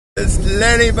It's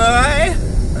Lenny boy.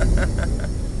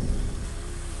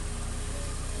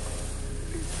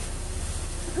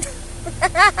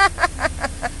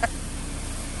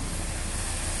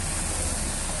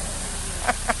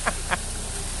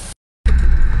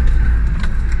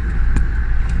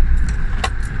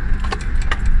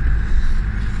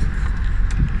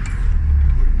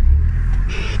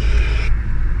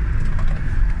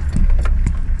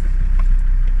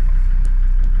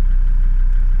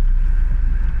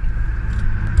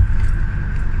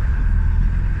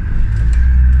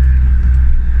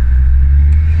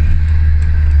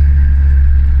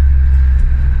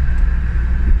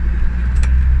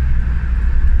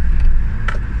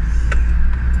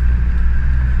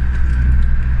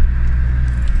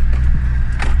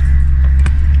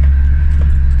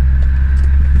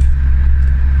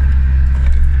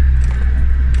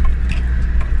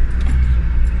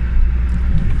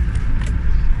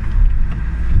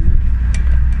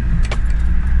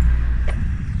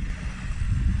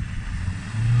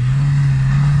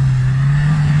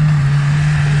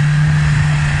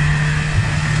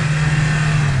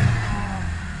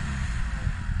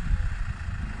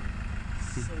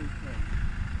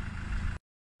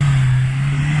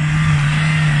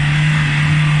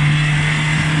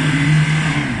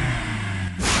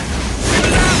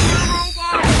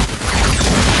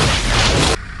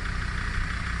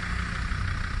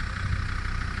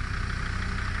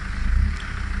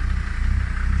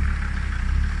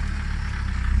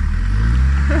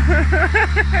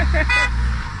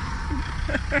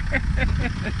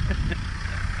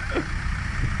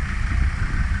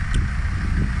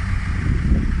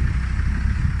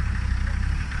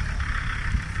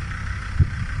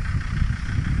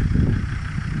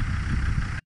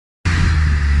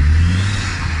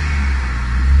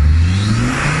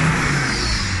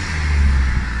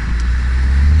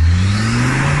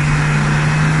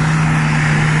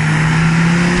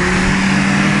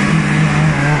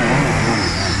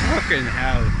 Fucking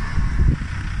hell.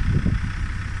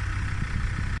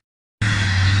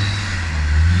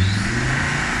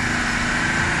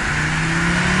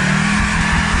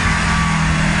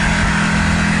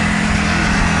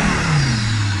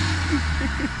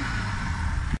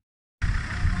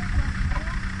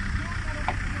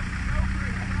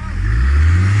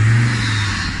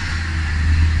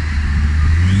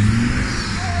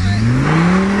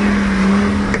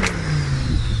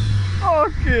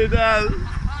 Fucking hell.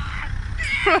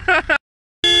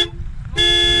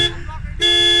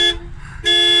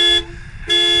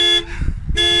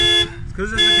 It's because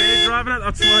there's a kid driving it,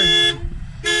 that's why.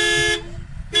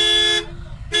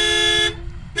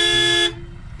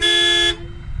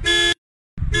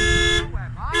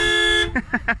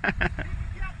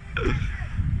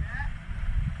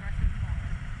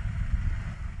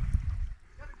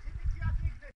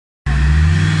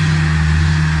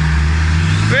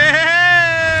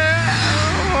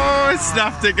 Oh, it's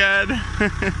snapped again.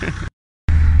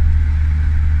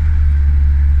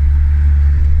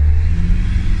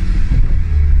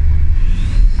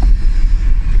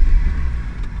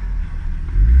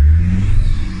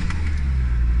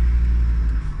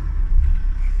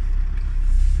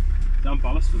 Down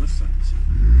ballast for this side.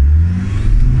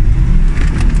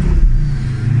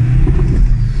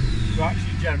 We're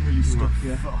actually generally stuck,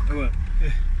 yeah. Oh, well.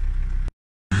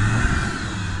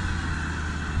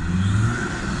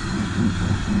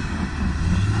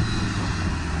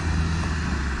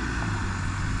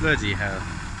 Bloody hell.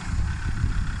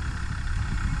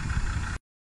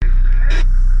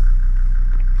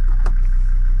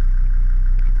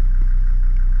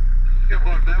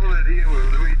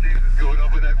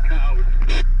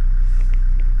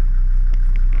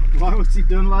 Why, what's he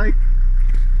done like?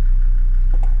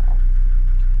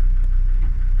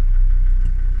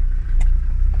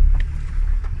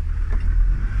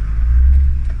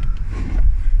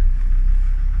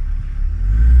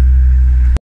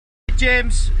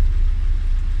 James,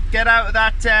 get out of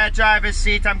that driver's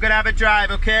seat. I'm gonna have a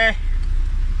drive, okay?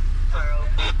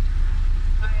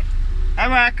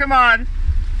 Emma, come on.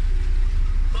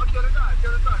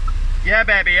 Yeah,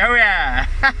 baby, oh yeah.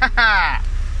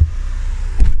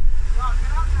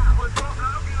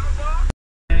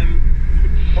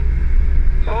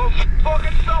 Oh,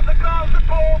 fucking stop the car, the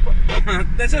pub!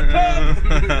 There's a pub!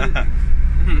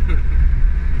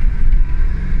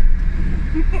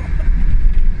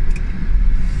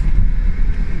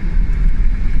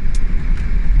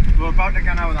 We're about to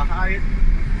get out of the height.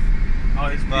 Oh,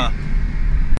 it's well.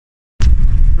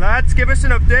 Lads, give us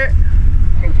an update.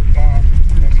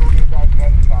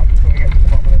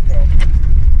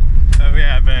 Oh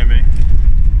yeah, baby.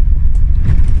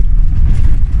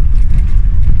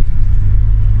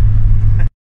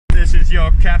 is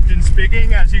your captain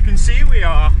speaking. As you can see, we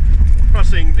are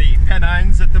crossing the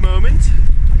Pennines at the moment.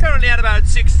 Currently at about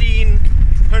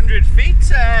 1600 feet.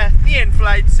 The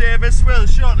in-flight service will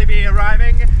shortly be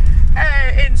arriving.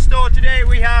 In store today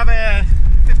we have a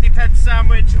 50p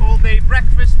sandwich, all day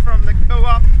breakfast from the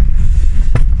co-op.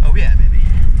 Oh yeah, baby.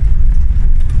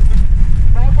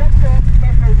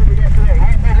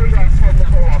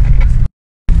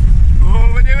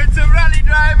 Oh, we're doing some rally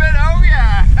driving, oh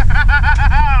yeah!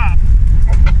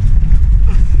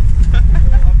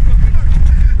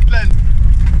 Glenn.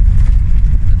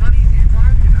 It's not easy to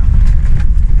drive, you know.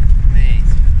 Mate.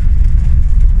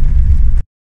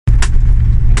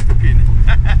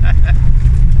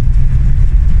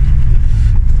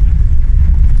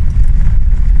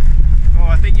 Oh,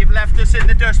 I think you've left us in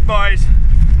the dust, boys.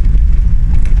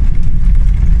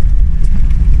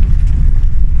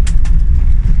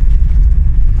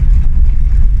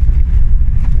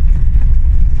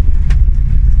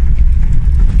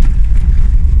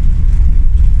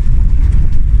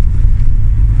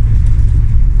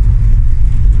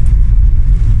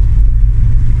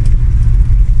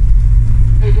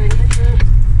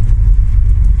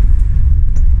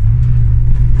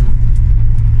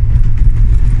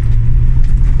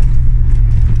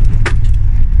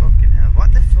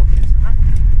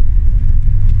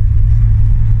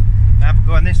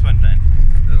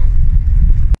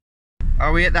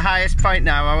 Are we at the highest point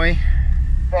now, are we?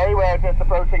 Very well, just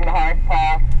approaching the highest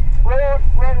pass. Road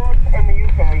in the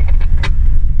UK.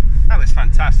 That was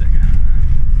fantastic.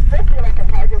 I feel like I'm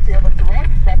hard to be able to watch.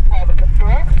 That's part of the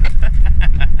tour.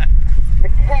 The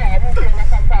can feel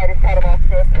like I'm tired of kind of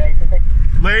first race.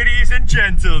 Ladies and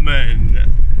gentlemen,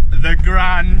 the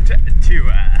Grand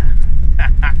Tour.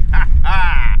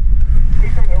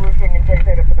 He's on the roofing and takes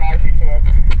out a photography tour.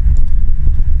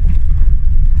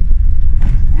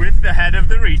 With the head of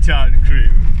the retard crew,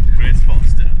 Chris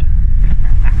Foster.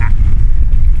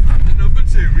 I'm the number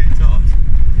 2 retard.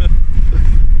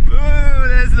 Oh,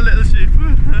 there's the little ship.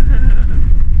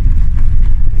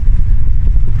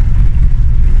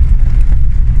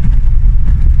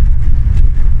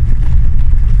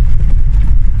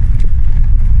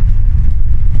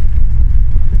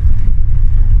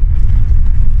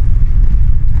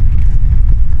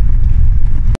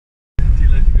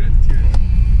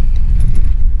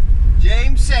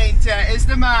 James Sainter is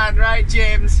the man, right,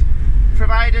 James?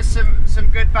 Provide us some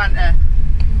good banter.